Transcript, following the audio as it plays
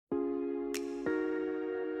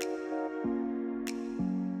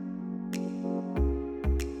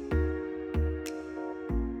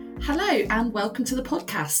Hello and welcome to the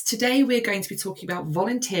podcast. Today we're going to be talking about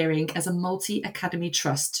volunteering as a multi-academy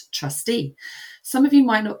trust trustee. Some of you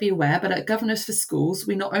might not be aware, but at Governors for Schools,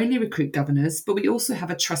 we not only recruit governors, but we also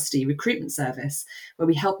have a trustee recruitment service where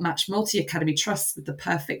we help match multi-academy trusts with the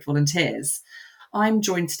perfect volunteers. I'm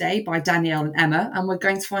joined today by Danielle and Emma, and we're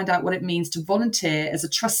going to find out what it means to volunteer as a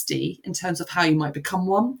trustee in terms of how you might become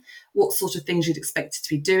one, what sort of things you'd expect to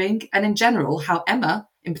be doing, and in general, how Emma,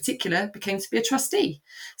 in particular, became to be a trustee.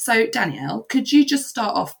 So, Danielle, could you just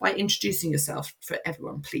start off by introducing yourself for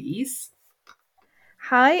everyone, please?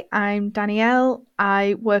 Hi, I'm Danielle.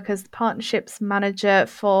 I work as the Partnerships Manager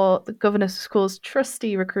for the Governors for Schools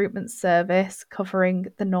Trustee Recruitment Service covering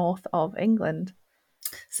the north of England.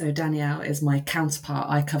 So, Danielle is my counterpart.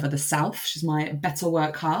 I cover the south. She's my better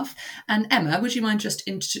work half. And Emma, would you mind just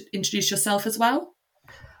introduce yourself as well?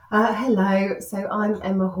 Hello, so I'm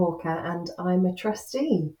Emma Hawker and I'm a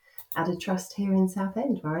trustee at a trust here in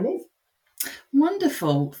Southend where I live.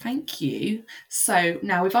 Wonderful, thank you. So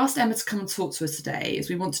now we've asked Emma to come and talk to us today as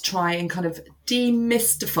we want to try and kind of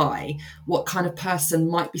demystify what kind of person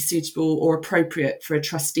might be suitable or appropriate for a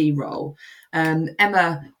trustee role.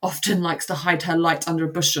 Emma often likes to hide her light under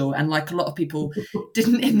a bushel, and like a lot of people,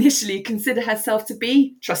 didn't initially consider herself to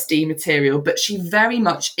be trustee material, but she very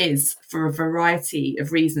much is for a variety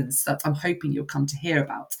of reasons that I'm hoping you'll come to hear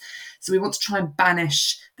about. So we want to try and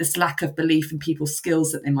banish this lack of belief in people's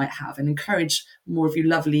skills that they might have and encourage more of you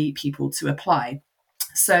lovely people to apply.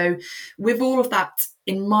 So with all of that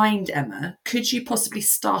in mind, Emma, could you possibly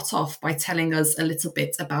start off by telling us a little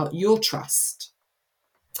bit about your trust?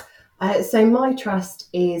 So my trust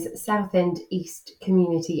is Southend East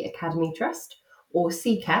Community Academy Trust, or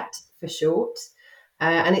CCAT for short,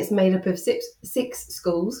 and it's made up of six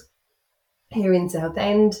schools here in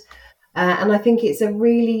Southend, and I think it's a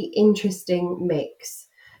really interesting mix.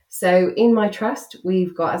 So in my trust,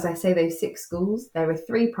 we've got, as I say, those six schools. There are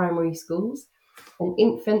three primary schools, an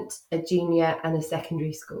infant, a junior, and a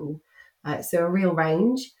secondary school. So a real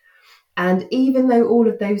range. And even though all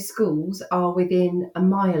of those schools are within a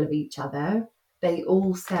mile of each other, they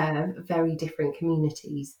all serve very different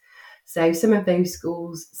communities. So some of those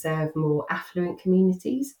schools serve more affluent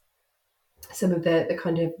communities, some of the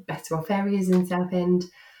kind of better off areas in Southend,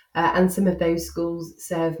 and some of those schools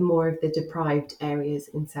serve more of the deprived areas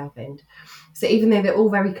in Southend. So even though they're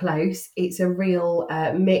all very close, it's a real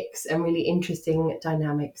mix and really interesting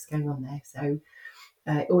dynamics going on there. So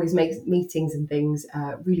it always makes meetings and things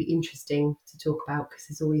really interesting to talk about because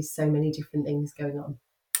there's always so many different things going on.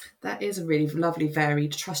 That is a really lovely,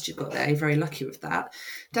 varied trust you've got there. You're very lucky with that.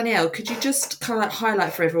 Danielle, could you just kind of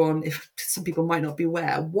highlight for everyone, if some people might not be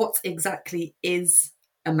aware, what exactly is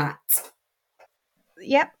a MAT?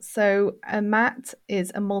 Yep, so a MAT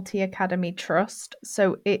is a multi-academy trust.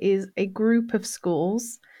 So it is a group of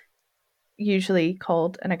schools, usually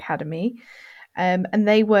called an academy, and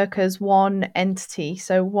they work as one entity,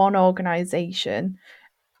 so one organisation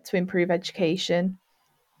to improve education.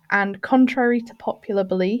 And contrary to popular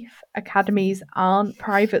belief, academies aren't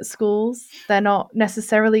private schools. They're not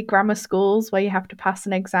necessarily grammar schools where you have to pass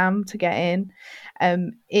an exam to get in.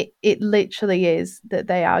 It literally is that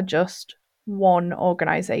they are just one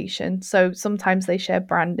organization. So sometimes they share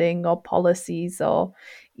branding or policies or,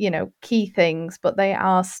 key things, but they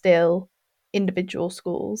are still individual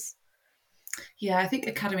schools. Yeah, I think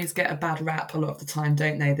academies get a bad rap a lot of the time,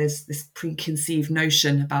 don't they? There's this preconceived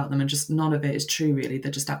notion about them, and just none of it is true, really.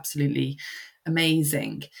 They're just absolutely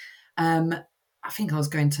amazing. I think I was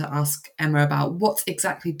going to ask Emma about what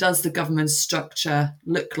exactly does the government structure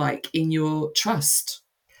look like in your trust?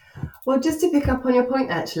 Well, just to pick up on your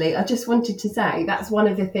point, actually, I just wanted to say that's one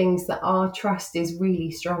of the things that our trust is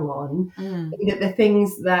really strong on. That the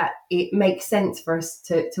things that it makes sense for us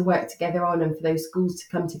to work together on and for those schools to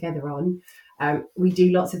come together on. We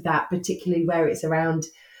do lots of that, particularly where it's around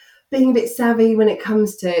being a bit savvy when it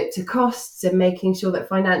comes to costs and making sure that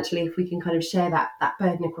financially, if we can kind of share that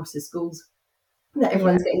burden across the schools, that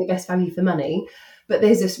everyone's getting the best value for money. But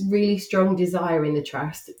there's this really strong desire in the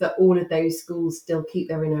trust that all of those schools still keep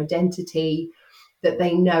their own identity, that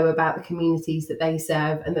they know about the communities that they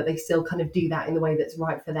serve, and that they still kind of do that in the way that's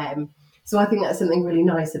right for them. So I think that's something really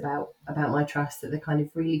nice about my trust, that they're kind of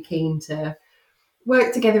really keen to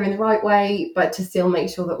work together in the right way, but to still make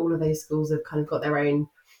sure that all of those schools have kind of got their own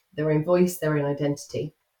voice, their own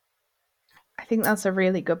identity. I think that's a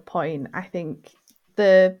really good point. I think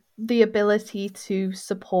the ability to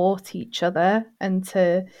support each other and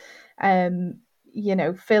to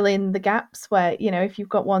fill in the gaps where, if you've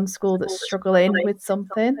got one school that's struggling with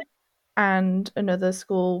something and another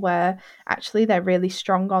school where actually they're really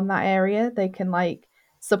strong on that area, they can like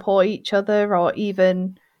support each other or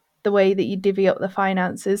even the way that you divvy up the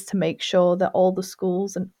finances to make sure that all the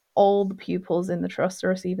schools and all the pupils in the trust are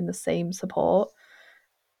receiving the same support.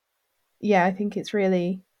 Yeah, I think it's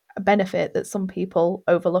really a benefit that some people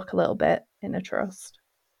overlook a little bit in a trust.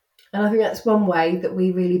 And I think that's one way that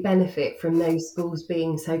we really benefit from those schools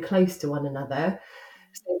being so close to one another.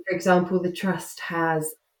 So, for example, the trust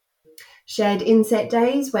has shared inset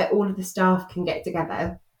days where all of the staff can get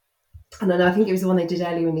together. And I think it was the one they did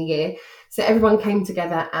earlier in the year. So everyone came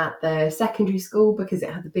together at the secondary school because it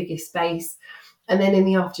had the biggest space. And then in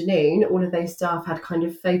the afternoon, all of those staff had kind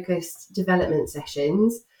of focused development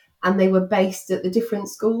sessions, and they were based at the different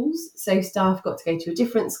schools. So staff got to go to a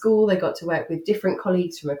different school, they got to work with different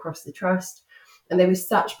colleagues from across the trust. And there was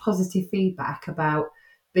such positive feedback about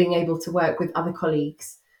being able to work with other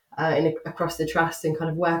colleagues across the trust and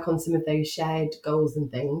kind of work on some of those shared goals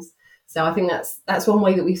and things. So I think that's one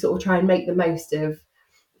way that we sort of try and make the most of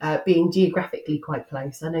being geographically quite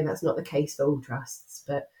close. I know that's not the case for all trusts,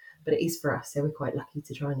 but it is for us. So we're quite lucky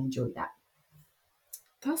to try and enjoy that.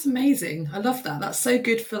 That's amazing. I love that. That's so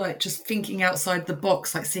good for like just thinking outside the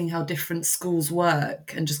box, like seeing how different schools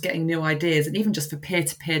work and just getting new ideas, and even just for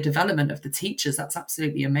peer-to-peer development of the teachers. That's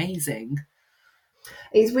absolutely amazing.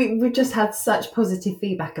 We've just had such positive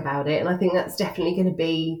feedback about it, and I think that's definitely going to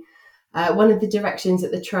be one of the directions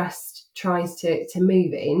that the trust tries to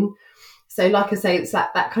move in. So like I say, it's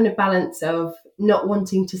that kind of balance of not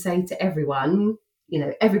wanting to say to everyone,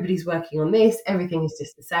 everybody's working on this, everything is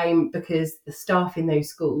just the same, because the staff in those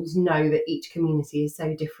schools know that each community is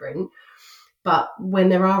so different. But when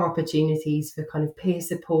there are opportunities for kind of peer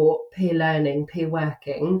support, peer learning, peer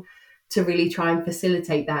working, to really try and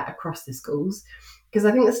facilitate that across the schools, because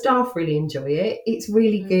I think the staff really enjoy it. It's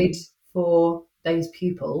really good for those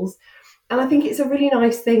pupils. And I think it's a really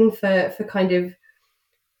nice thing for kind of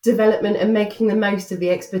development and making the most of the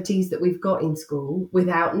expertise that we've got in school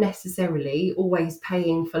without necessarily always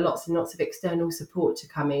paying for lots and lots of external support to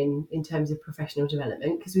come in terms of professional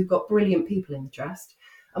development, because we've got brilliant people in the trust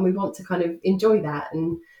and we want to kind of enjoy that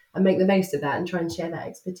and make the most of that and try and share that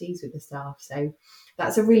expertise with the staff. So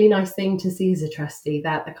that's a really nice thing to see as a trustee,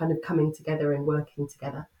 that they're kind of coming together and working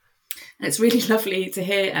together. And it's really lovely to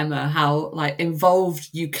hear, Emma, how like involved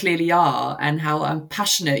you clearly are and how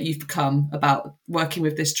passionate you've become about working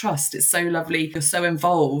with this trust. It's so lovely. You're so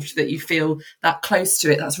involved that you feel that close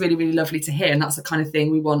to it. That's really, really lovely to hear. And that's the kind of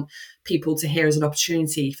thing we want people to hear as an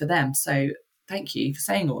opportunity for them. So thank you for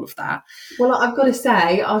saying all of that. Well, I've got to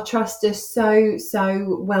say, our trust is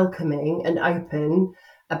so welcoming and open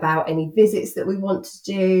about any visits that we want to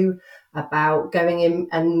do, about going in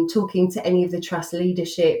and talking to any of the trust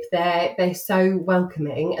leadership. They're so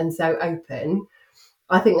welcoming and so open.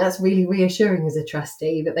 I think that's really reassuring as a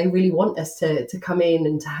trustee, that they really want us to come in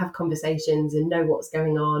and to have conversations and know what's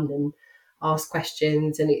going on and ask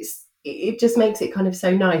questions. And it just makes it kind of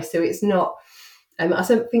so nice. So it's not, I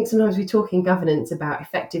think sometimes we talk in governance about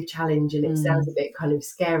effective challenge and it sounds a bit kind of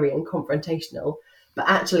scary and confrontational, but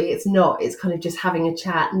actually it's not. It's kind of just having a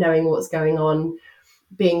chat, knowing what's going on,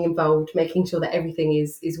 being involved, making sure that everything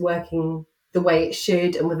is working the way it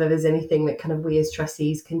should, and whether there's anything that kind of we as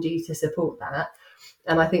trustees can do to support that.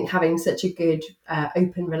 And I think having such a good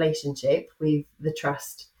open relationship with the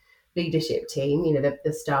trust leadership team,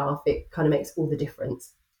 the staff, it kind of makes all the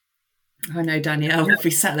difference. I know Danielle will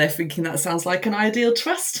be sat there thinking that sounds like an ideal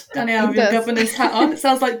trust. Danielle, with your governance hat on, it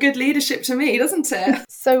sounds like good leadership to me, doesn't it?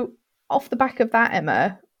 So off the back of that,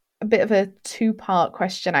 Emma, a bit of a two-part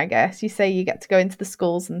question, I guess. You say you get to go into the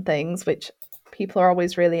schools and things, which people are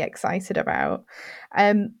always really excited about.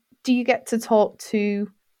 Do you get to talk to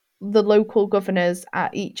the local governors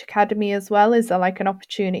at each academy as well? Is there like an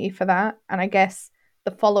opportunity for that? And I guess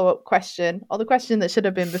the follow-up question, or the question that should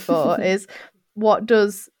have been before, is what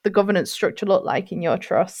does the governance structure look like in your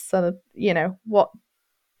trust? So, what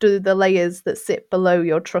do the layers that sit below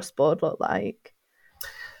your trust board look like?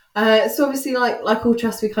 So obviously, like all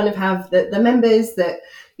trusts, we kind of have the members that,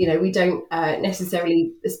 we don't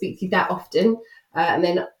necessarily speak to that often. And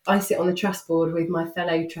then I sit on the trust board with my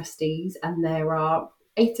fellow trustees, and there are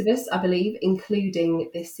 8 of us, I believe, including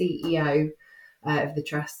the CEO of the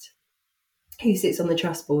trust, who sits on the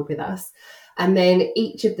trust board with us. And then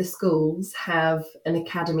each of the schools have an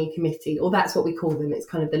academy committee, or that's what we call them. It's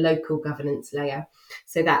kind of the local governance layer.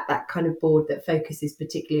 So that kind of board that focuses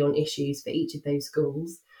particularly on issues for each of those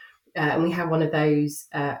schools. And we have one of those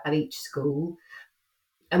at each school.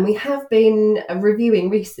 And we have been reviewing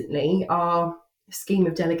recently our scheme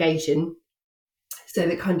of delegation. So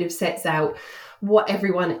that kind of sets out what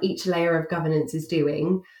everyone at each layer of governance is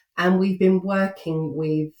doing. And we've been working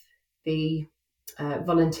with the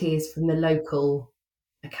volunteers from the local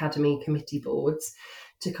academy committee boards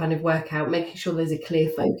to kind of work out, making sure there's a clear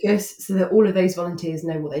focus so that all of those volunteers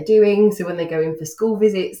know what they're doing. So when they go in for school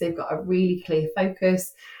visits, they've got a really clear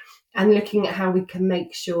focus, and looking at how we can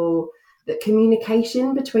make sure that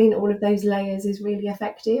communication between all of those layers is really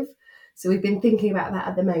effective. So we've been thinking about that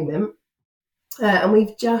at the moment. And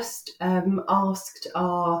we've just asked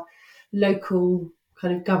our local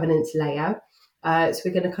kind of governance layer. So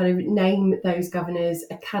we're going to kind of name those governors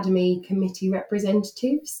academy committee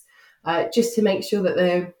representatives, just to make sure that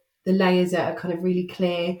the layers are kind of really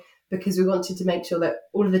clear, because we wanted to make sure that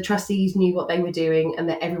all of the trustees knew what they were doing and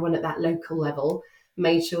that everyone at that local level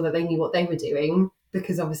made sure that they knew what they were doing,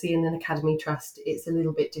 because obviously in an academy trust it's a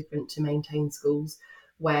little bit different to maintain schools,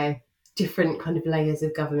 where different kind of layers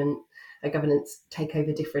of governance take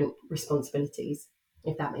over different responsibilities,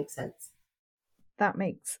 if that makes sense. That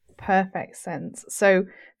makes perfect sense. So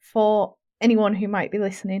for anyone who might be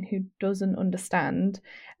listening who doesn't understand,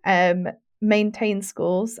 maintain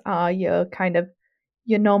schools are your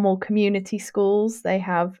normal community schools. They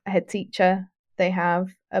have a head teacher, they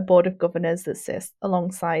have a board of governors that sits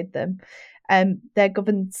alongside them. They're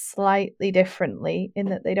governed slightly differently in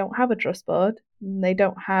that they don't have a trust board, they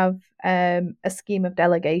don't have a scheme of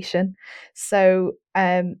delegation. So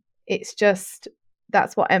it's just,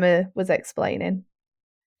 that's what Emma was explaining.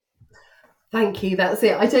 Thank you. That's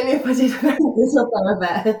it. I don't know if I did a very good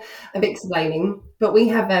job of explaining, but we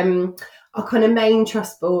have our kind of main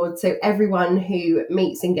trust board. So everyone who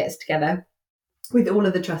meets and gets together with all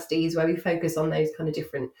of the trustees, where we focus on those kind of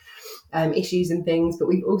different issues and things. But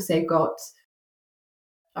we've also got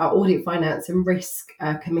our audit, finance and risk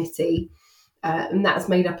committee, and that's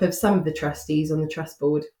made up of some of the trustees on the trust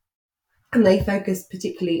board. And they focus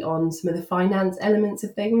particularly on some of the finance elements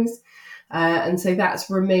of things. And so that's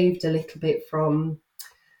removed a little bit from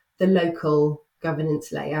the local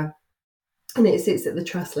governance layer, and it sits at the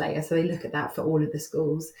trust layer. So they look at that for all of the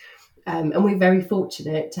schools. And we're very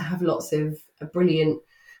fortunate to have lots of brilliant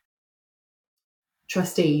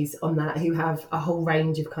trustees on that who have a whole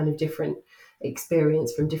range of kind of different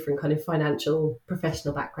experience from different kind of financial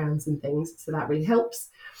professional backgrounds and things. So that really helps.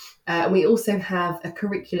 And we also have a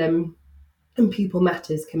curriculum and Pupil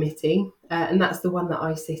Matters Committee, and that's the one that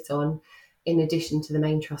I sit on in addition to the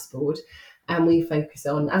main trust board. And we focus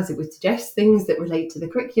on, as it would suggest, things that relate to the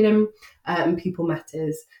curriculum and Pupil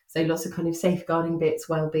Matters. So lots of kind of safeguarding bits,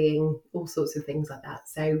 wellbeing, all sorts of things like that.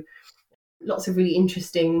 So lots of really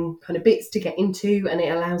interesting kind of bits to get into, and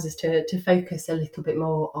it allows us to focus a little bit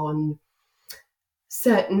more on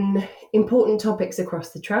certain important topics across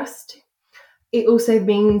the trust. It also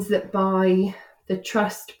means that by the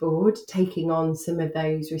trust board taking on some of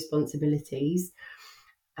those responsibilities,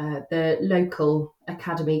 the local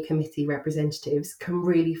academy committee representatives can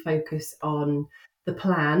really focus on the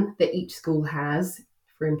plan that each school has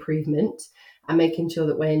for improvement, and making sure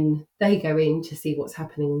that when they go in to see what's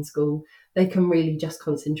happening in school, they can really just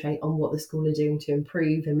concentrate on what the school are doing to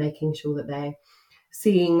improve, and making sure that they're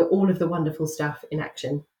seeing all of the wonderful stuff in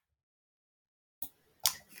action.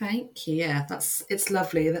 Thank you. Yeah, it's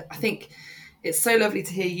lovely. I think it's so lovely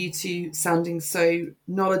to hear you two sounding so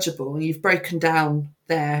knowledgeable. You've broken down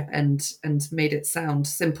there and made it sound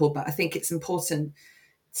simple, but I think it's important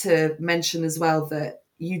to mention as well that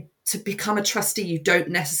to become a trustee, you don't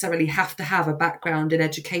necessarily have to have a background in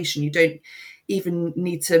education. You don't even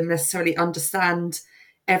need to necessarily understand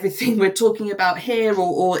everything we're talking about here,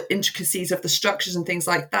 or intricacies of the structures and things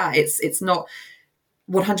like that. It's not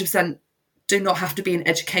 100%. Do not have to be an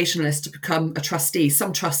educationalist to become a trustee.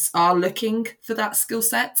 Some trusts are looking for that skill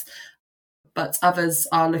set, but others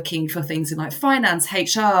are looking for things in like finance,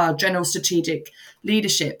 HR, general strategic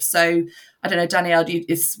leadership. So I don't know, Danielle,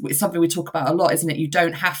 it's something we talk about a lot, isn't it? You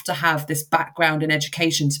don't have to have this background in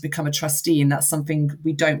education to become a trustee, and that's something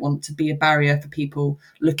we don't want to be a barrier for people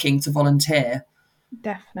looking to volunteer.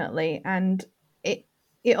 Definitely. And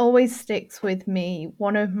it always sticks with me.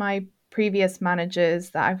 One of my previous managers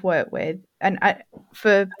that I've worked with, and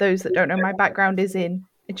for those that don't know, my background is in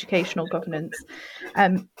educational governance,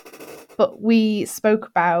 but we spoke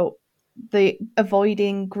about the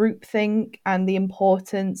avoiding groupthink and the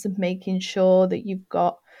importance of making sure that you've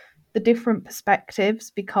got the different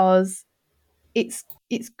perspectives, because it's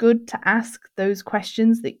good to ask those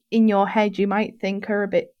questions that in your head you might think are a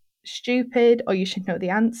bit stupid or you should know the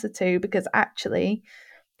answer to, because actually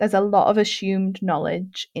there's a lot of assumed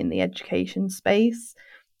knowledge in the education space.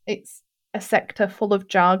 It's a sector full of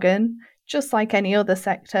jargon, just like any other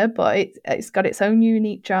sector, but it's got its own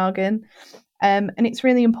unique jargon. And it's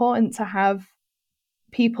really important to have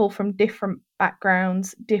people from different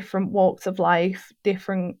backgrounds, different walks of life,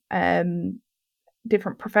 different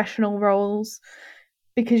professional roles,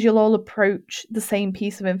 because you'll all approach the same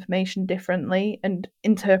piece of information differently and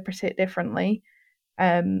interpret it differently.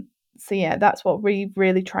 So yeah, that's what we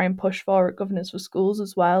really try and push for at Governance for Schools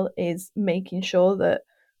as well, is making sure that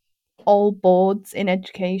all boards in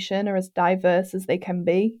education are as diverse as they can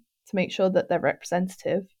be to make sure that they're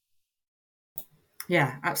representative.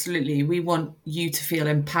 Yeah, absolutely. We want you to feel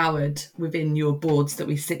empowered within your boards that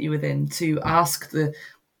we sit you within to ask the,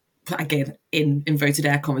 again, in inverted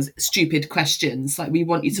air commas, stupid questions. Like, we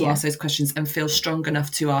want you to ask those questions and feel strong enough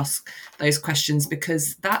to ask those questions,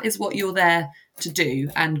 because that is what you're there to do.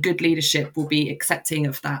 And good leadership will be accepting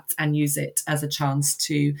of that and use it as a chance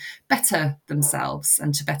to better themselves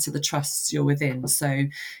and to better the trusts you're within. So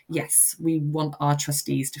yes, we want our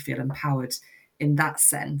trustees to feel empowered in that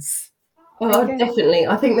sense. Oh, definitely.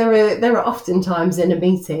 I think there are often times in a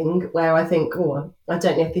meeting where I think, oh, I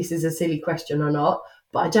don't know if this is a silly question or not,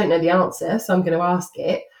 but I don't know the answer, so I'm going to ask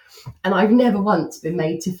it. And I've never once been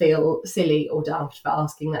made to feel silly or daft for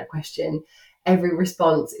asking that question. Every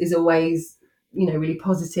response is always, really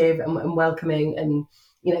positive and welcoming, and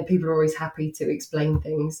people are always happy to explain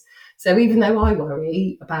things. So even though I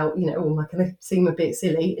worry about, am I going to seem a bit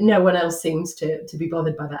silly, no one else seems to be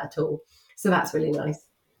bothered by that at all. So that's really nice.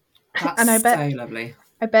 That's and I bet, so lovely.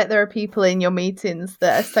 I bet there are people in your meetings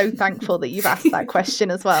that are so thankful that you've asked that question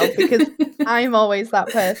as well, because I'm always that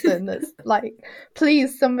person that's like,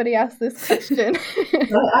 please, somebody ask this question.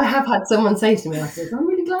 I have had someone say to me afterwards, I'm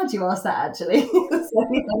really glad you asked that, actually.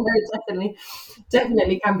 So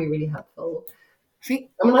definitely can be really helpful.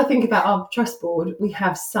 I think about our trust board, we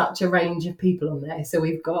have such a range of people on there. So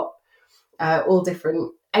we've got all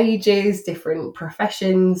different ages, different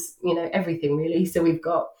professions, everything really. So we've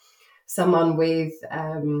got someone with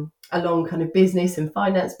a long kind of business and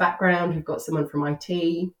finance background. We've got someone from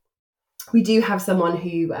IT. We do have someone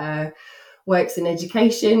who works in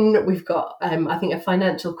education. We've got, I think, a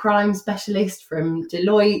financial crime specialist from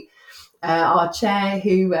Deloitte. Our chair,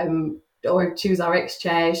 or she was our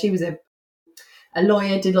ex-chair, she was a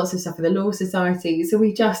lawyer, did lots of stuff with the Law Society. So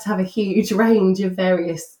we just have a huge range of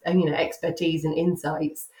various, expertise and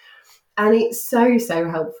insights. And it's so,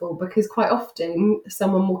 so helpful, because quite often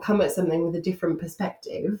someone will come at something with a different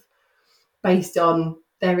perspective based on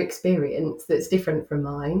their experience that's different from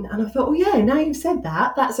mine. And I thought, oh yeah, now you've said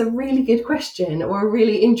that, that's a really good question, or a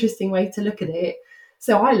really interesting way to look at it.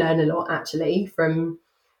 So I learn a lot, actually, from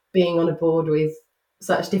being on a board with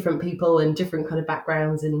such different people and different kind of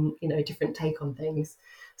backgrounds and, different take on things.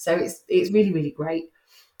 So it's really, really great.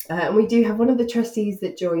 And we do have one of the trustees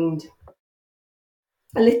that joined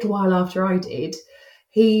a little while after I did.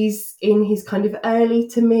 He's in his kind of early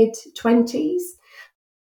to mid 20s,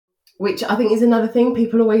 which I think is another thing.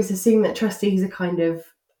 People always assume that trustees are kind of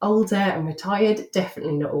older and retired.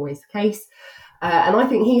 Definitely not always the case. And I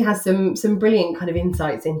think he has some brilliant kind of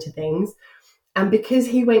insights into things. And because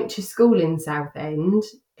he went to school in Southend,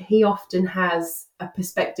 he often has a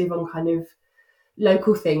perspective on kind of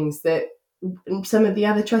local things that some of the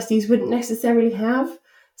other trustees wouldn't necessarily have.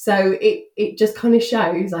 So it just kind of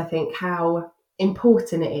shows, I think, how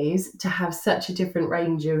important it is to have such a different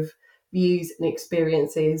range of views and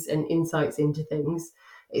experiences and insights into things.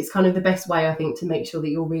 It's kind of the best way, I think, to make sure that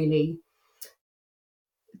you're really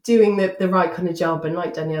doing the right kind of job. And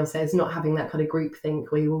like Danielle says, not having that kind of groupthink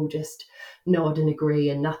where you all just nod and agree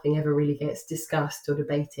and nothing ever really gets discussed or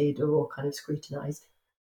debated or kind of scrutinised.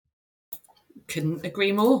 Couldn't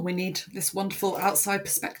agree more. We need this wonderful outside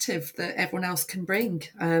perspective that everyone else can bring.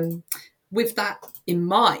 With that in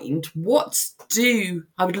mind,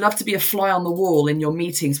 I would love to be a fly on the wall in your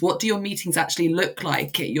meetings. What do your meetings actually look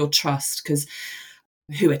like at your trust? Because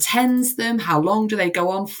who attends them? How long do they go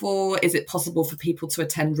on for? Is it possible for people to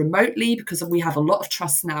attend remotely? Because we have a lot of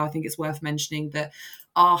trusts now, I think it's worth mentioning, that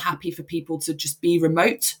are happy for people to just be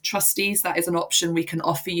remote trustees. That is an option we can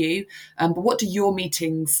offer you. But what do your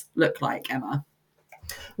meetings look like, Emma?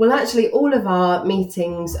 Well, actually, all of our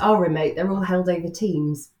meetings are remote. They're all held over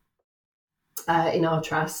Teams in our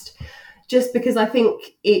trust, just because I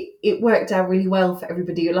think it worked out really well for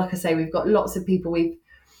everybody. Like I say, we've got lots of people with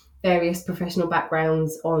various professional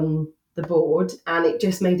backgrounds on the board, and it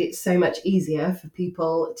just made it so much easier for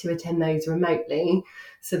people to attend those remotely,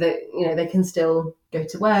 so that they can still go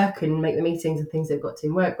to work and make the meetings and things they've got to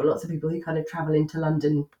in work. But lots of people who kind of travel into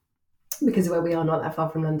London, because of where we are, not that far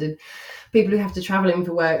from London, people who have to travel in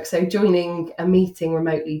for work, so joining a meeting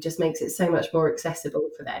remotely just makes it so much more accessible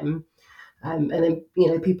for them. And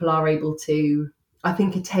then people are able to, I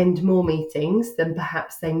think, attend more meetings than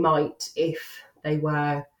perhaps they might if they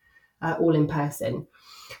were all in person.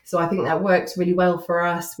 So I think that works really well for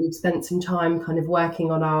us. We've spent some time kind of working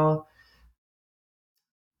on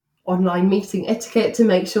online meeting etiquette to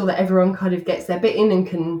make sure that everyone kind of gets their bit in and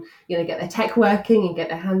can, get their tech working and get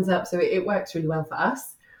their hands up. So it works really well for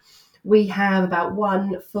us. We have about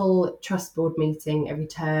one full trust board meeting every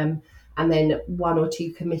term, and then 1 or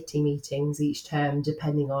 2 committee meetings each term,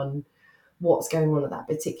 depending on what's going on at that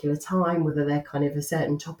particular time, whether they're kind of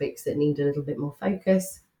certain topics that need a little bit more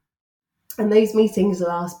focus. And those meetings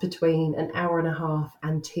last between an hour and a half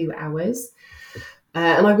and 2 hours.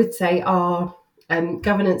 And I would say our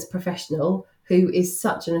governance professional, who is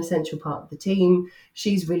such an essential part of the team,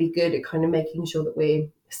 she's really good at kind of making sure that we're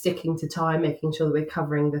sticking to time, making sure that we're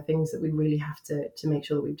covering the things that we really have to make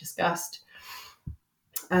sure that we've discussed.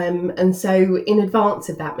 And so in advance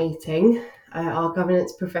of that meeting, our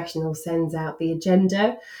governance professional sends out the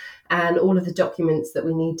agenda and all of the documents that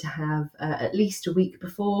we need to have at least a week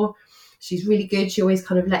before. She's really good. She always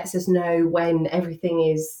kind of lets us know when everything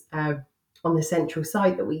is on the central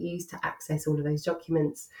site that we use to access all of those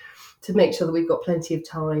documents, to make sure that we've got plenty of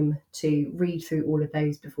time to read through all of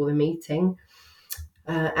those before the meeting.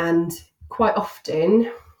 And quite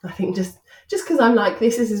often, I think just because I'm like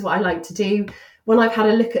this is what I like to do, when I've had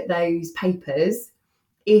a look at those papers,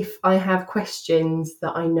 if I have questions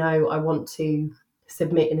that I know I want to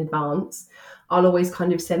submit in advance, I'll always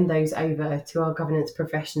kind of send those over to our governance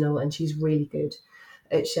professional, and she's really good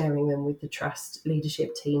at sharing them with the trust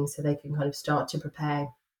leadership team so they can kind of start to prepare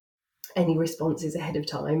any responses ahead of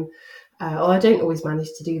time. I don't always manage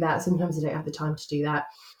to do that. Sometimes I don't have the time to do that,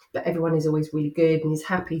 but everyone is always really good and is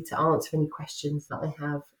happy to answer any questions that I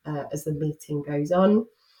have as the meeting goes on.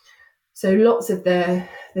 So lots of the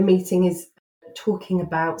meeting is talking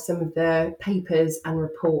about some of the papers and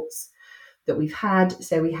reports that we've had.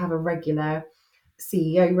 So we have a regular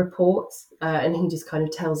CEO report, and he just kind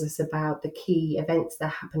of tells us about the key events that are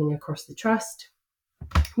happening across the trust.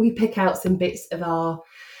 We pick out some bits of our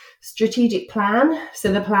strategic plan,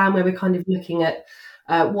 so the plan where we're kind of looking at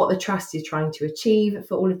what the trust is trying to achieve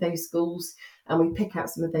for all of those schools, and we pick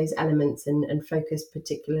out some of those elements and focus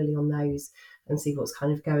particularly on those and see what's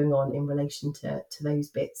kind of going on in relation to those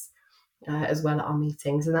bits as well at our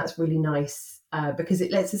meetings. And that's really nice because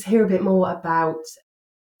it lets us hear a bit more about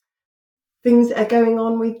things that are going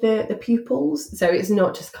on with the pupils. So it's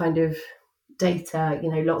not just kind of data,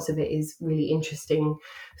 lots of it is really interesting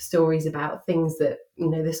stories about things that,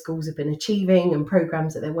 the schools have been achieving and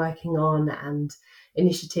programs that they're working on and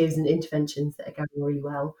initiatives and interventions that are going really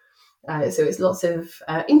well. So it's lots of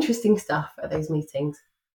interesting stuff at those meetings.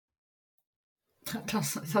 That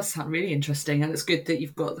does sound really interesting, and it's good that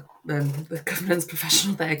you've got the governance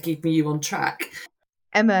professional there keeping you on track.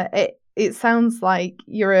 Emma, it sounds like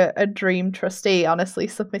you're a dream trustee, honestly,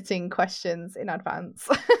 submitting questions in advance.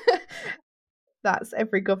 That's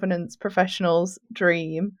every governance professional's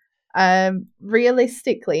dream.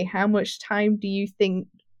 Realistically, how much time do you think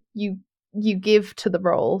you give to the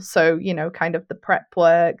role? So, kind of the prep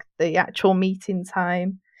work, the actual meeting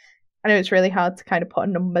time. I know it's really hard to kind of put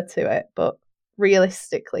a number to it, but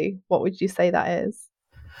realistically, what would you say that is?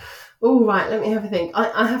 Oh, right, let me have a think.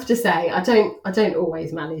 I have to say, I don't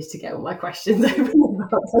always manage to get all my questions over in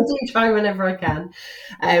advance. I do try whenever I can.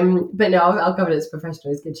 But no, our governance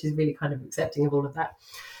professional is good. She's really kind of accepting of all of that.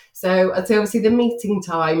 So I'd say obviously the meeting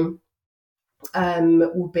time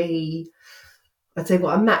will be, I'd say,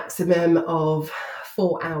 a maximum of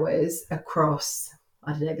 4 hours across,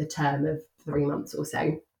 I don't know, the term of 3 months or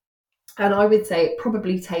so. And I would say it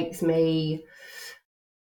probably takes me,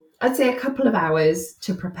 I'd say, a couple of hours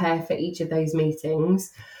to prepare for each of those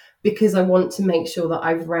meetings, because I want to make sure that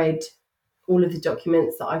I've read all of the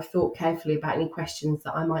documents, that I've thought carefully about any questions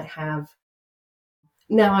that I might have.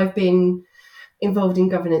 Now I've been involved in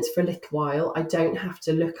governance for a little while, I don't have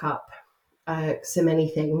to look up so many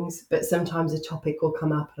things, but sometimes a topic will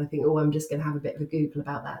come up and I think, I'm just going to have a bit of a Google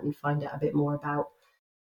about that and find out a bit more about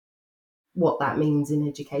what that means in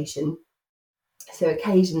education. So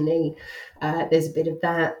occasionally there's a bit of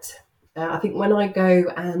that. I think when I go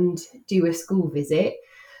and do a school visit,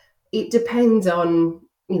 it depends on,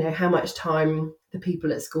 how much time the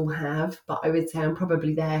people at school have, but I would say I'm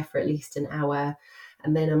probably there for at least an hour,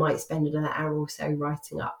 and then I might spend another hour or so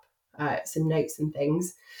writing up some notes and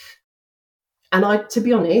things. And to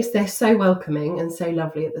be honest, they're so welcoming and so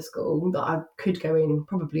lovely at the school that I could go in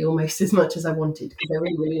probably almost as much as I wanted, because they're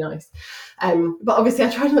really, really nice. But obviously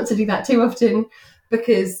I try not to do that too often,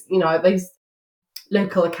 because, those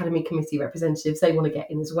local academy committee representatives, they want to get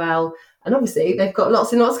in as well. And obviously they've got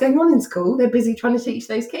lots and lots going on in school. They're busy trying to teach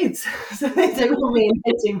those kids. So they don't want me in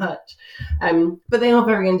there too much. But they are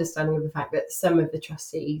very understanding of the fact that some of the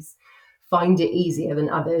trustees find it easier than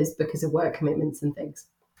others because of work commitments and things.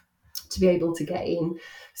 to be able to get in.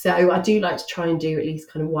 So I do like to try and do at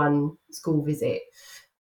least kind of one school visit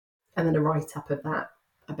and then a write-up of that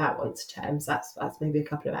about once a term. So that's maybe a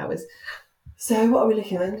couple of hours. So what are we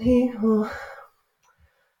looking at here?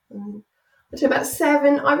 About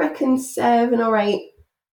 7, I reckon 7 or 8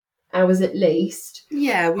 hours at least.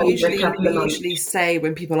 Yeah, we usually say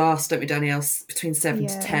when people ask, don't we, Danielle, between 7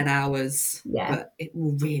 to 10 hours. Yeah. But it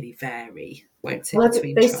will really vary, won't it? Well,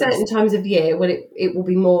 between there's certain times of year when it will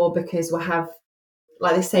be more, because we'll have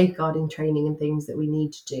like the safeguarding training and things that we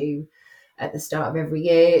need to do at the start of every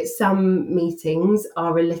year. Some meetings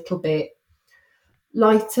are a little bit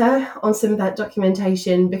lighter on some of that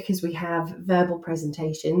documentation because we have verbal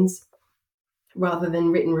presentations rather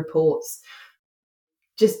than written reports.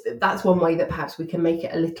 Just that's one way that perhaps we can make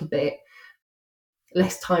it a little bit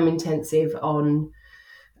less time intensive on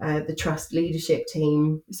the trust leadership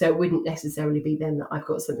team. So it wouldn't necessarily be then that I've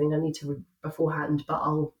got something I need to read beforehand, but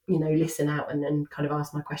I'll, listen out and then kind of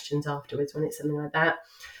ask my questions afterwards when it's something like that.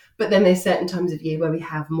 But then there's certain times of year where we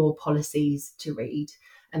have more policies to read,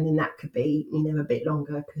 and then that could be, a bit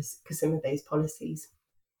longer because some of those policies,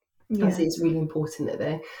 it's really important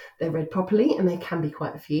that they're read properly, and there can be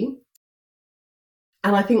quite a few.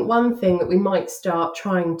 And I think one thing that we might start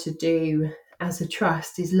trying to do as a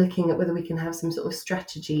trust is looking at whether we can have some sort of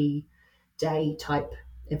strategy day type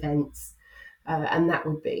events. And that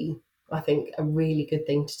would be, I think, a really good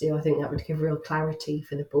thing to do. I think that would give real clarity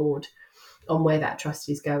for the board on where that trust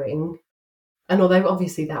is going. And although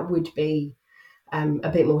obviously that would be a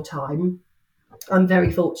bit more time, I'm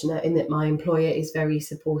very fortunate in that my employer is very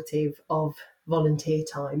supportive of volunteer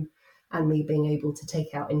time and me being able to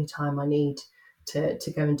take out any time I need to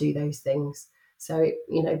go and do those things. So,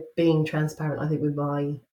 being transparent, I think, with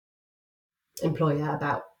my employer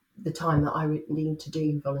about the time that I would need to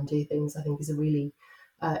do volunteer things, I think is a really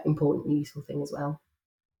important and useful thing as well.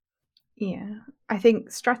 Yeah, I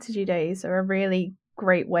think strategy days are a really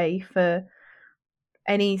great way for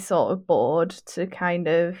any sort of board to kind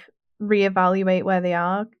of reevaluate where they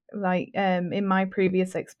are. Like in my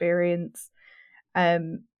previous experience,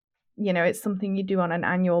 it's something you do on an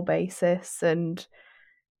annual basis, and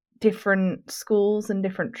different schools and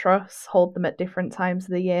different trusts hold them at different times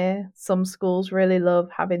of the year. Some schools really love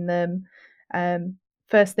having them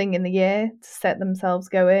first thing in the year to set themselves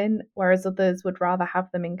going, whereas others would rather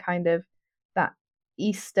have them in kind of that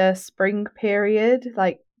Easter spring period,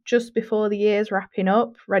 like just before the year's wrapping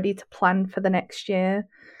up, ready to plan for the next year.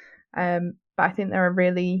 But I think they're a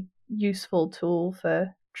really useful tool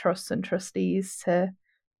for trusts and trustees to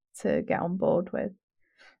get on board with.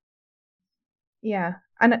 Yeah.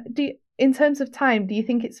 And in terms of time, do you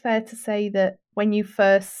think it's fair to say that when you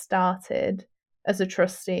first started as a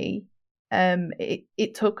trustee,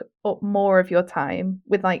 it took up more of your time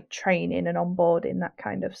with like training and onboarding, that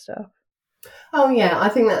kind of stuff? Oh yeah, I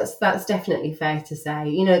think that's definitely fair to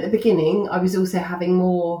say. At the beginning, I was also having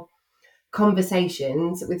more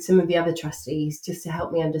conversations with some of the other trustees just to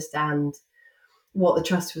help me understand what the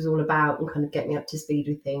trust was all about and kind of get me up to speed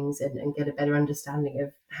with things and get a better understanding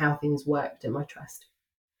of how things worked at my trust.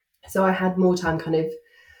 So I had more time kind of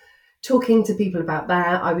talking to people about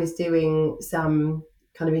that. I was doing some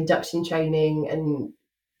kind of induction training and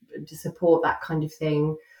to support that kind of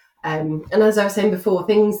thing. And as I was saying before,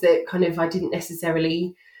 things that kind of I didn't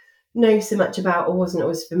necessarily know so much about or wasn't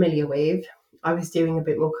always familiar with, I was doing a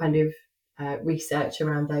bit more kind of research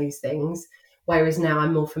around those things. Whereas now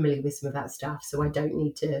I'm more familiar with some of that stuff, so I don't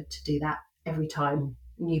need to do that every time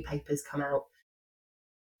new papers come out.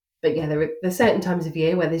 But yeah, there are certain times of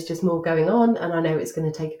year where there's just more going on, and I know it's going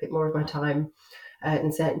to take a bit more of my time,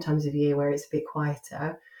 and certain times of year where it's a bit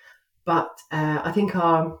quieter. But I think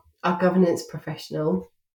our governance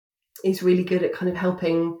professional is really good at kind of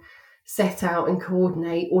helping set out and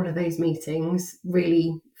coordinate all of those meetings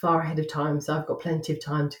really far ahead of time. So I've got plenty of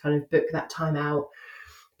time to kind of book that time out,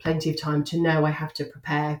 plenty of time to know I have to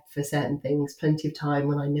prepare for certain things, plenty of time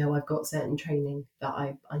when I know I've got certain training that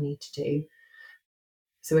I need to do.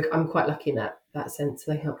 So I'm quite lucky in that sense.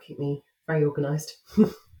 They help keep me very organised.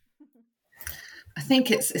 I think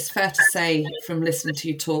it's fair to say from listening to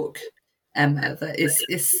you talk, Emma, that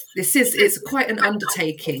it's quite an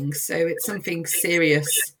undertaking. So it's something serious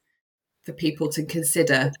for people to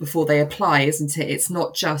consider before they apply, isn't it? It's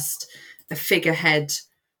not just a figurehead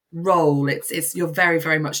role. It's you're very,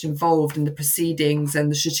 very much involved in the proceedings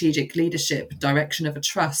and the strategic leadership direction of a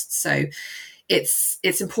trust. So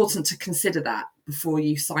it's important to consider that before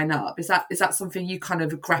you sign up. Is that something you kind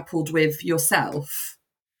of grappled with yourself?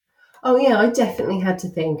 Oh yeah, I definitely had to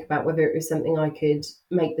think about whether it was something I could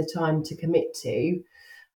make the time to commit to.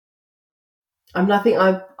 I think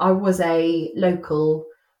I was a local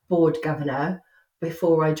board governor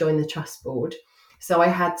before I joined the trust board. So I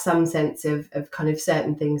had some sense of kind of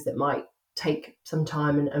certain things that might take some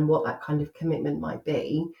time and what that kind of commitment might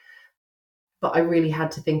be. But I really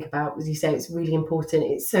had to think about, as you say, it's really important.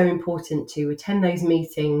 It's so important to attend those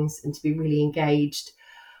meetings and to be really engaged.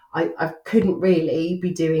 I couldn't really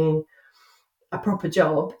be doing a proper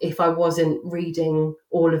job if I wasn't reading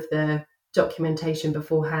all of the documentation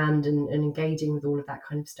beforehand and engaging with all of that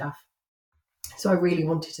kind of stuff. So I really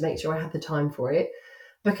wanted to make sure I had the time for it,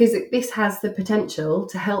 because this has the potential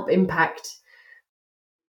to help impact,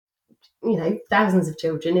 thousands of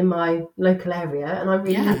children in my local area, and I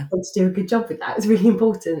really want to do a good job with that. It's really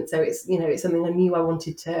important. So it's it's something I knew I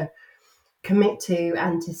wanted to commit to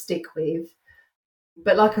and to stick with.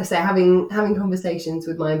 But like I say, having conversations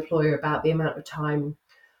with my employer about the amount of time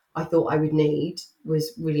I thought I would need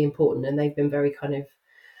was really important, and they've been very kind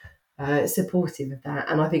of supportive of that.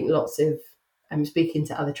 And I think lots of speaking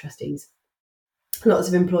to other trustees, lots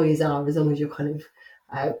of employers are, as long as you're kind of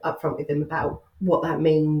upfront with them about what that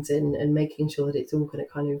means and making sure that it's all going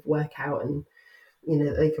to kind of work out, and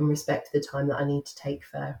that they can respect the time that I need to take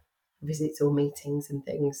for visits or meetings and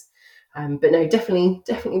things. But no, definitely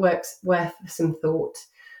worth some thought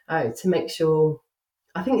to make sure.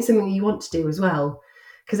 I think it's something you want to do as well,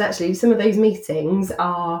 because actually some of those meetings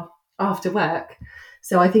are after work.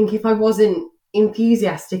 So I think if I wasn't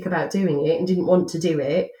enthusiastic about doing it and didn't want to do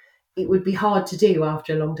it, it would be hard to do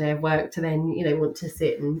after a long day of work to then, want to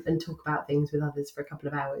sit and talk about things with others for a couple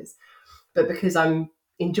of hours. But because I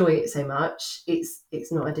enjoy it so much,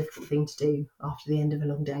 it's not a difficult thing to do after the end of a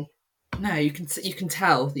long day. No, you can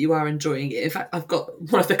tell that you are enjoying it. In fact, I've got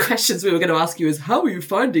one of the questions we were going to ask you is, how are you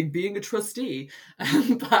finding being a trustee?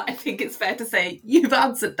 But I think it's fair to say you've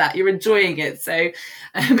answered that. You're enjoying it. So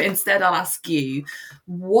instead, I'll ask you,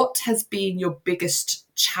 what has been your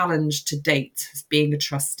biggest challenge to date as being a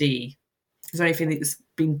trustee? Is there anything that's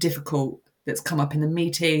been difficult that's come up in the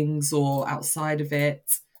meetings or outside of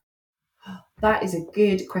it? That is a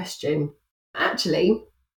good question. Actually,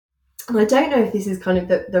 and I don't know if this is kind of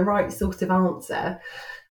the right sort of answer,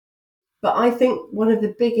 but I think one of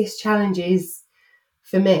the biggest challenges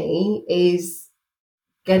for me is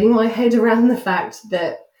getting my head around the fact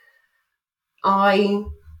that I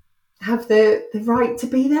have the right to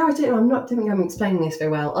be there. I don't think I'm explaining this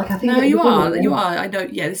very well. Like, I think no, you are. I know.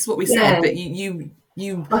 Yeah, this is what we said, but you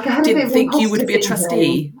like, I had didn't think you would be a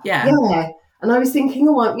trustee. Yeah. And I was thinking,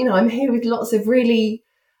 I'm here with lots of really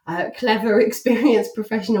clever, experienced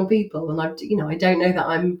professional people, and I don't know that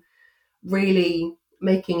I'm really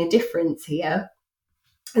making a difference here.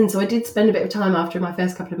 And so I did spend a bit of time after my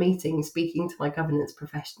first couple of meetings speaking to my governance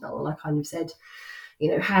professional, and I kind of said,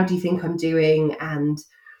 how do you think I'm doing, and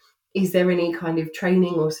is there any kind of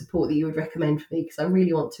training or support that you would recommend for me, because I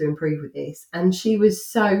really want to improve with this. And she was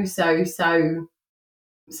so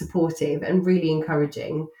supportive and really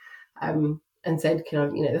encouraging, and said,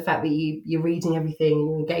 the fact that you're reading everything and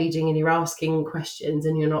you're engaging and you're asking questions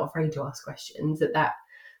and you're not afraid to ask questions,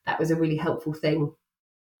 that was a really helpful thing,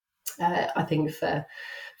 I think, for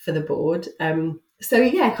the board. So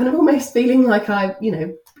yeah, kind of almost feeling like I,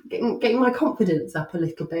 getting my confidence up a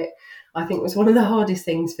little bit, I think was one of the hardest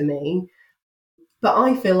things for me. But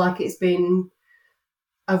I feel like it's been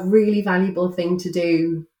a really valuable thing to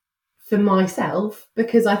do for myself,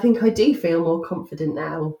 because I think I do feel more confident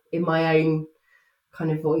now in my own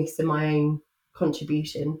kind of voice and my own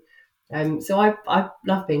contribution. So I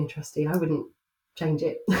love being a trustee. I wouldn't change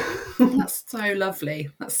it. That's so lovely.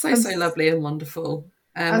 That's so lovely and wonderful.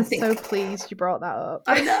 I'm so pleased you brought that up.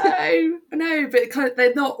 I know, but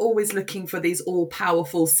they're not always looking for these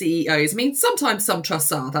all-powerful CEOs. I mean, sometimes some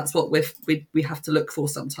trusts are. That's what we have to look for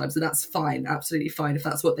sometimes, and that's fine, absolutely fine if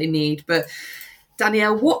that's what they need. But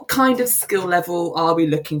Danielle, what kind of skill level are we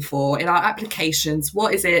looking for in our applications?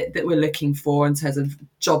 What is it that we're looking for in terms of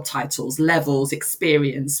job titles, levels,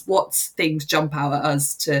 experience? What things jump out at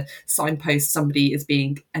us to signpost somebody as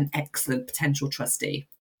being an excellent potential trustee?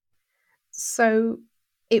 So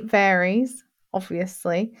it varies,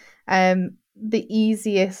 obviously. The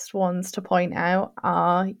easiest ones to point out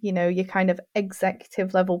are, your kind of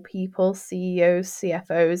executive level people, CEOs,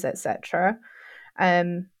 CFOs, etc.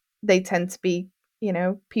 They tend to be,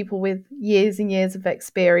 people with years and years of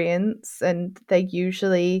experience, and they're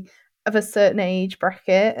usually of a certain age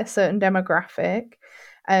bracket, a certain demographic.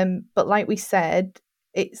 But like we said,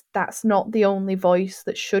 that's not the only voice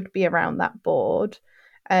that should be around that board.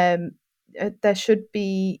 There should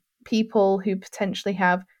be people who potentially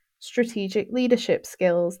have strategic leadership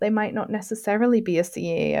skills. They might not necessarily be a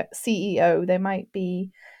CEO. They might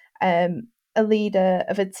be a leader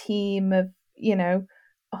of a team of,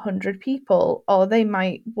 100 people, or they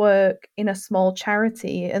might work in a small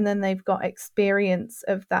charity and then they've got experience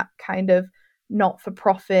of that kind of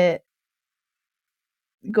not-for-profit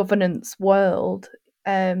governance world.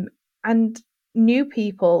 And new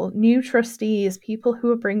people, new trustees, people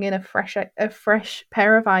who are bringing a fresh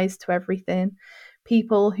pair of eyes to everything,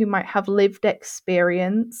 people who might have lived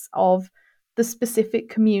experience of the specific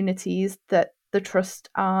communities that the trust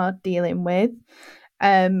are dealing with.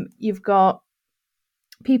 You've got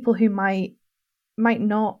people who might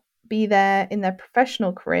not be there in their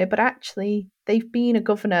professional career, but actually they've been a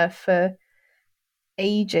governor for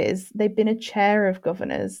ages. They've been a chair of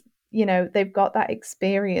governors. They've got that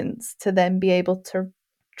experience to then be able to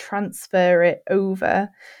transfer it over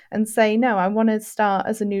and say, no, I want to start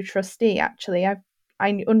as a new trustee. Actually,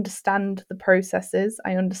 I understand the processes,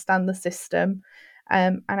 I understand the system,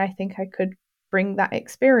 and I think I could bring that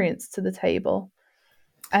experience to the table.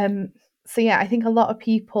 So yeah, I think a lot of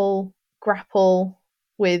people grapple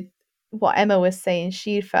with what Emma was saying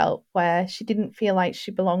she felt, where she didn't feel like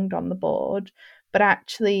she belonged on the board, but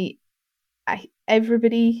actually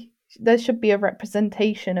there should be a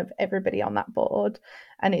representation of everybody on that board,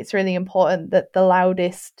 and it's really important that the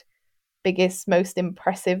loudest, biggest, most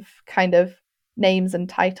impressive kind of names and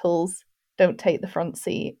titles don't take the front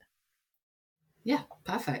seat. Yeah,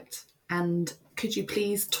 perfect. And could you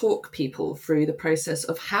please talk people through the process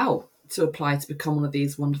of how to apply to become one of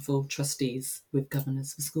these wonderful trustees with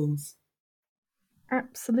Governors for Schools?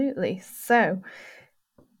 Absolutely. So,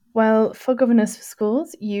 well, for Governors for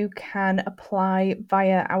Schools, you can apply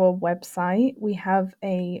via our website. We have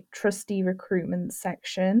a trustee recruitment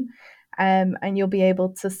section, and you'll be able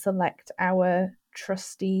to select our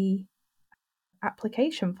trustee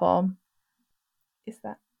application form. Is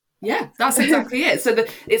that? Yeah, that's exactly it. So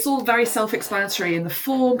it's all very self-explanatory in the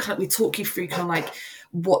form. We talk you through kind of like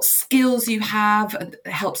what skills you have, and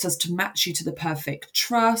it helps us to match you to the perfect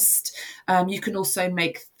trust. You can also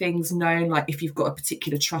make things known, like if you've got a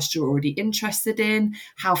particular trust you're already interested in,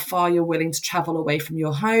 how far you're willing to travel away from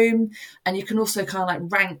your home. And you can also kind of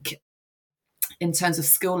like rank in terms of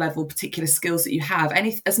skill level, particular skills that you have.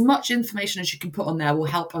 As much information as you can put on there will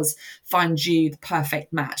help us find you the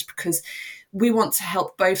perfect match, because we want to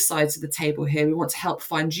help both sides of the table here. We want to help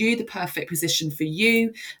find you the perfect position for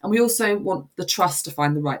you. And we also want the trust to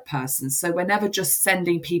find the right person. So we're never just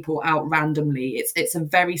sending people out randomly. It's a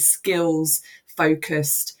very skills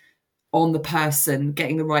focused on the person,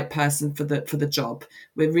 getting the right person for the job.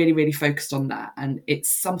 We're really, really focused on that. And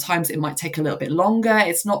sometimes it might take a little bit longer.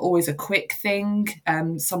 It's not always a quick thing.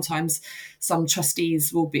 Sometimes some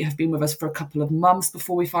trustees have been with us for a couple of months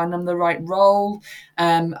before we find them the right role.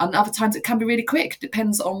 And other times it can be really quick. It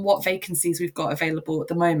depends on what vacancies we've got available at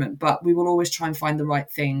the moment. But we will always try and find the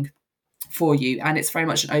right thing for you, and it's very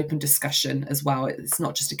much an open discussion as well. It's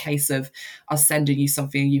not just a case of us sending you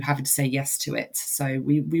something and you having to say yes to it. So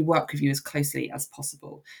we work with you as closely as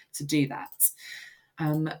possible to do that.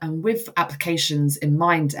 And with applications in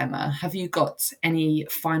mind, Emma, have you got any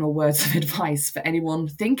final words of advice for anyone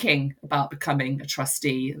thinking about becoming a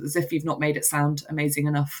trustee, as if you've not made it sound amazing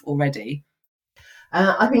enough already?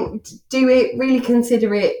 I think do it, really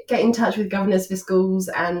consider it, get in touch with Governors for Schools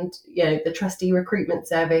and the trustee recruitment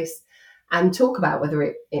service, and talk about whether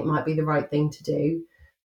it might be the right thing to do.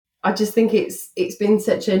 I just think it's been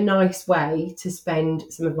such a nice way to spend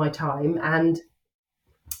some of my time, and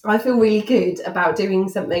I feel really good about doing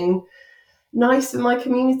something nice for my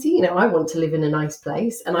community. I want to live in a nice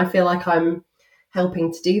place, and I feel like I'm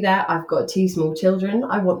helping to do that. I've got 2 small children.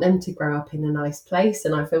 I want them to grow up in a nice place,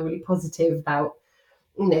 and I feel really positive about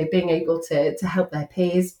being able to help their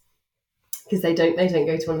peers, because they don't go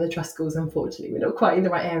to one of the trust schools. Unfortunately, we're not quite in the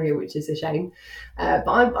right area, which is a shame.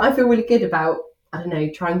 But I feel really good about,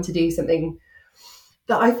 trying to do something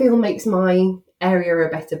that I feel makes my area a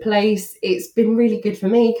better place. It's been really good for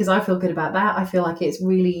me because I feel good about that. I feel like it's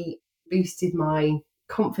really boosted my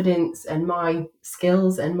confidence and my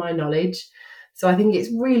skills and my knowledge. So I think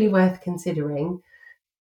it's really worth considering.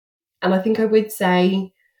 And I think I would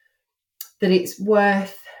say that it's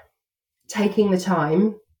worth taking the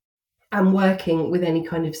time and working with any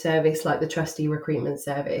kind of service like the trustee recruitment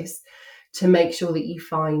service to make sure that you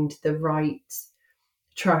find the right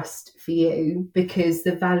trust for you, because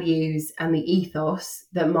the values and the ethos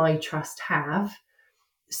that my trust have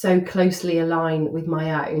so closely align with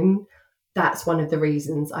my own. That's one of the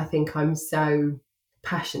reasons I think I'm so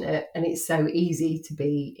passionate, and it's so easy to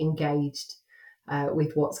be engaged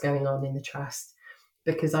with what's going on in the trust,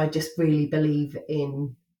 because I just really believe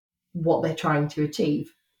in what they're trying to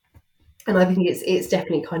achieve. And I think it's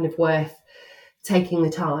definitely kind of worth taking the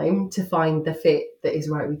time to find the fit that is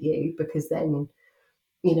right with you, because then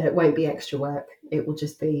it won't be extra work. It will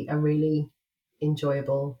just be a really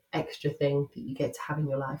enjoyable extra thing that you get to have in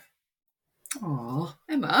your life. Oh,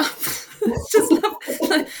 Emma. Just love,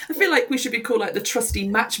 I feel like we should be called like the trustee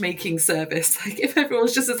matchmaking service. Like if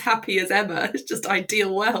everyone's just as happy as Emma, it's just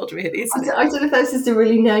ideal world, really, isn't it? I don't know if that's just a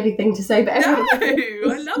really nerdy thing to say, but everyone,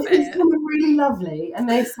 I love it's it. kind of really lovely, and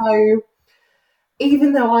they're so.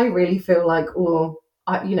 Even though I really feel like,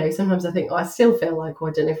 sometimes I think I still feel like,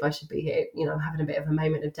 I don't know if I should be here. I'm having a bit of a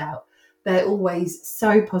moment of doubt. They're always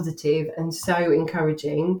so positive and so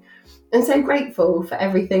encouraging and so grateful for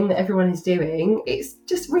everything that everyone is doing. It's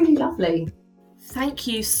just really lovely. Thank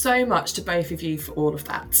you so much to both of you for all of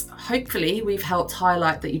that. Hopefully we've helped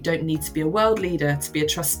highlight that you don't need to be a world leader to be a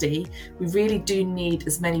trustee. We really do need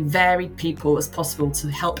as many varied people as possible to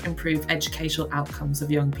help improve educational outcomes of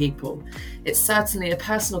young people. It's certainly a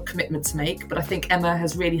personal commitment to make, but I think Emma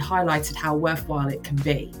has really highlighted how worthwhile it can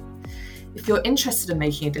be. If you're interested in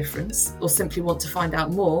making a difference or simply want to find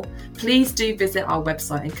out more, please do visit our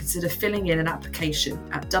website and consider filling in an application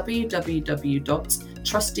at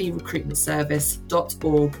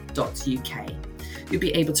www.trusteerecruitmentservice.org.uk. You'll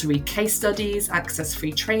be able to read case studies, access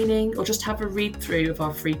free training, or just have a read through of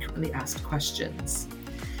our frequently asked questions.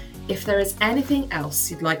 If there is anything else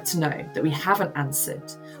you'd like to know that we haven't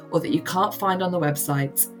answered or that you can't find on the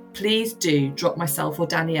website, please do drop myself or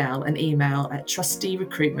Danielle an email at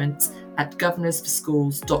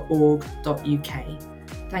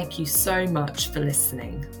trusteerecruitment@governorsforschools.org.uk. Thank you so much for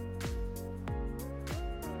listening.